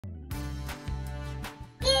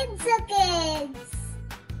Kidzo kids.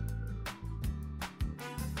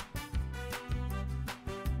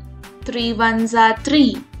 3 ones are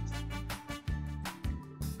 3.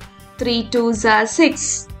 3 twos are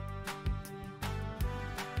 6.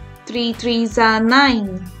 3 threes are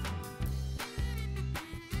 9.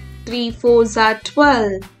 3 fours are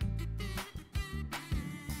 12.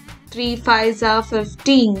 3 fives are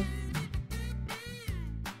 15.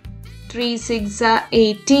 3 sixes are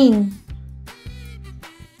 18.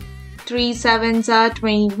 3 sevens are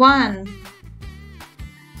 21.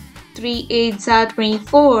 3 eights are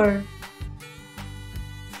 24.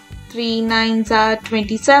 3 nines are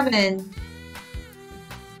 27.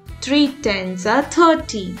 3 tens are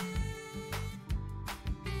 30.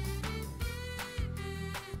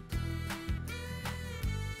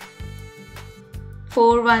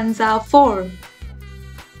 4 ones are 4.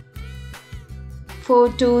 4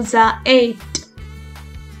 twos are 8.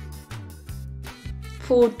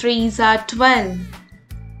 4 threes are 12.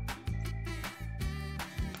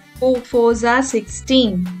 4 fours are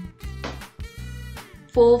 16.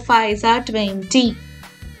 4 fives are 20.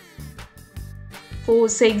 4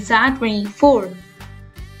 sixes are 24.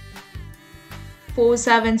 4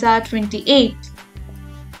 sevens are 28.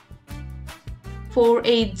 4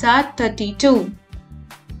 eights are 32.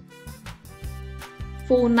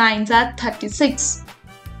 4 nines are 36.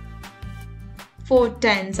 4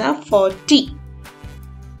 tens are 40.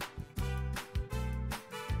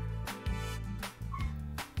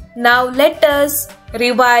 Now let us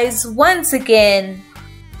revise once again.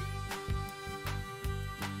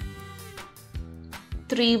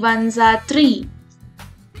 3 ones are 3.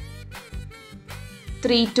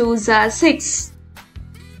 3 twos are 6.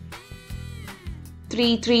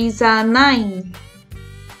 3 threes are 9.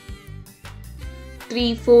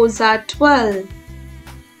 3 fours are 12.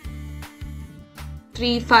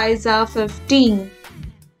 3 fives are 15.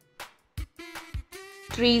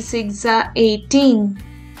 3 sixes are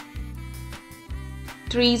 18.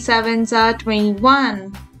 3 sevens are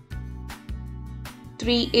 21.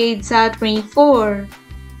 3 eights are 24.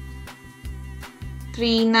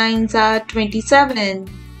 3 nines are 27.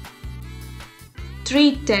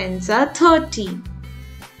 3 tens are 30.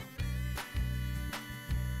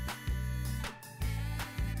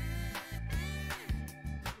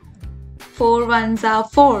 4 ones are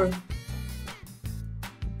 4.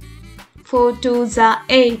 4 twos are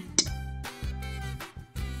 8.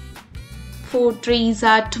 4 threes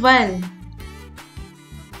are 12.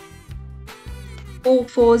 4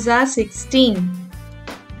 fours are 16.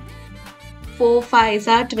 4 fives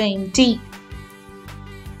are 20.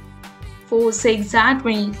 4 sixes are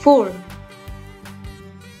 24.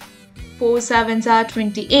 4 sevens are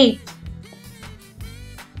 28.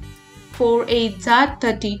 4 eights are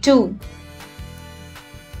 32.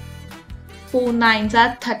 4 nines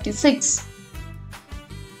are 36.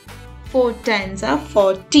 4 tens are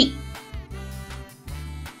 40.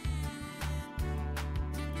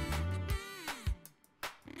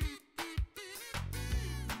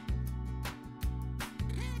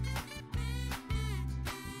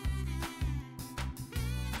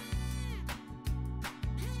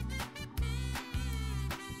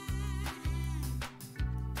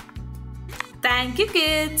 Thank you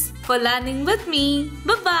kids for learning with me.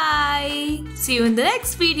 Bye bye. See you in the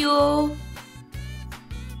next video.